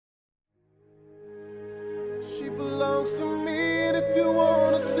She belongs to me, and if you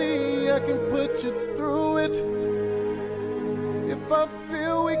wanna see, I can put you through it. If I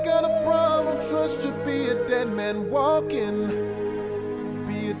feel we got a problem, trust you, be a dead man walking.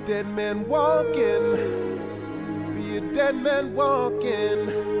 Be a dead man walking. Be a dead man walking.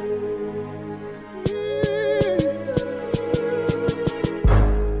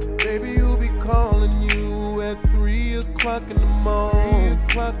 Baby, you'll be calling you at 3 o'clock in the morning.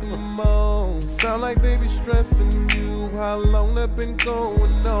 Sound like they be stressing you. How long that been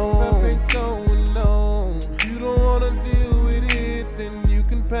going on? You don't wanna deal with it, then you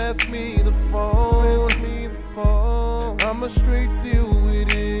can pass me the phone. I'ma straight deal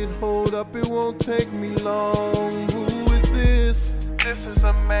with it. Hold up, it won't take me long. Who is this? This is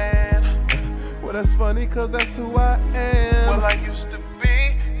a man. Well, that's funny, cause that's who I am. Well, I used to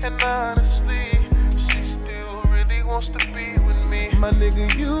be, and honestly, she still really wants to be with me. My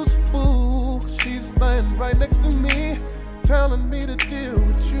nigga, you's a fool. She's lying right next to me, telling me to deal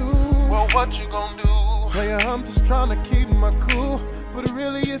with you. Well, what you gonna do? Player, I'm just trying to keep my cool, but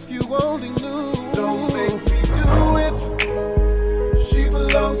really, if you only knew, don't make me do it. She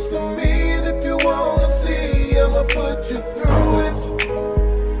belongs to me, and if you wanna see, I'ma put you through it.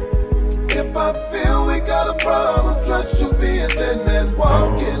 If I feel we got a problem, trust you, be a dead man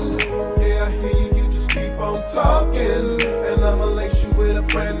walking. Yeah, I hear you, you just keep on talking, and I'ma lace you with a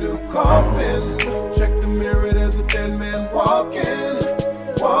brand new coffin. Check the mirror, there's a dead man walking.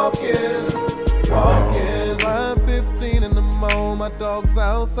 5:15 in the morning, my dog's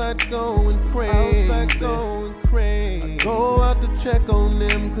outside going crazy. I go out to check on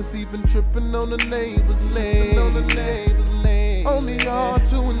them, cause he been tripping on the neighbor's leg. Only hard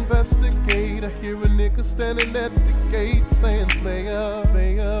to investigate. I hear a nigga standing at the gate saying,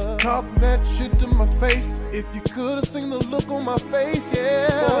 player. Talk that shit to my face. If you could've seen the look on my face,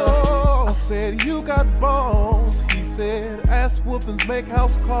 yeah. I said, you got balls. He said, ass whoopings make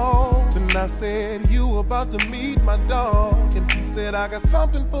house calls. And I said, you about to meet my dog. And he said, I got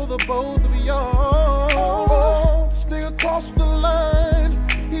something for the both of y'all. This nigga crossed the line.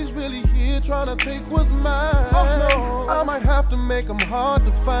 He's really here trying to take what's mine. Oh no, I might have to make him hard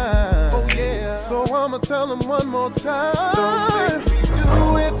to find. Oh yeah, so I'ma tell him one more time. Don't make me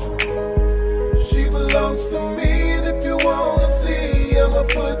do it. She belongs to me, and if you wanna see, I'ma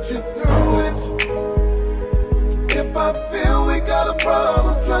put you through it. If I feel we got a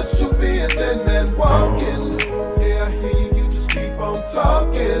problem, trust you, be a dead man walking. Yeah, I hear you, you just keep on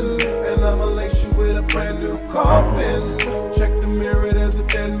talking, and I'ma lace you with a brand new coffin. Check the mirror, there's a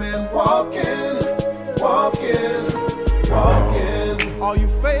dead man walking. All you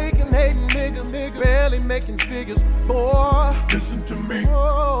fake and hating niggas, barely making figures, boy, listen to me.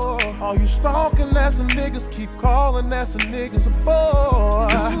 All you stalking ass and niggas, keep calling ass and niggas, boy,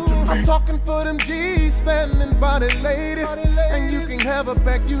 listen to me. I'm talking for them G's standing by the ladies, and you can have her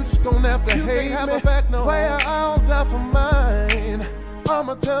back, you just gon' have to hate me. Player, I'll die for mine.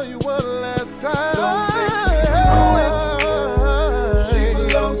 I'ma tell you one last time. Don't make me do it. She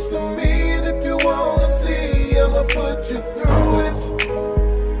belongs to me, and if you wanna see, I'ma put you through it.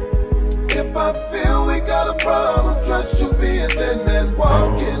 If I feel we got a problem, trust you, be a dead man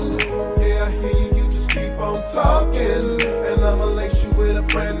walking. Yeah, I hear you, you just keep on talking, and I'ma lace you with a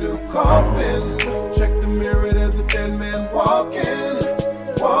brand new coffin. Check the mirror, there's a dead man walking.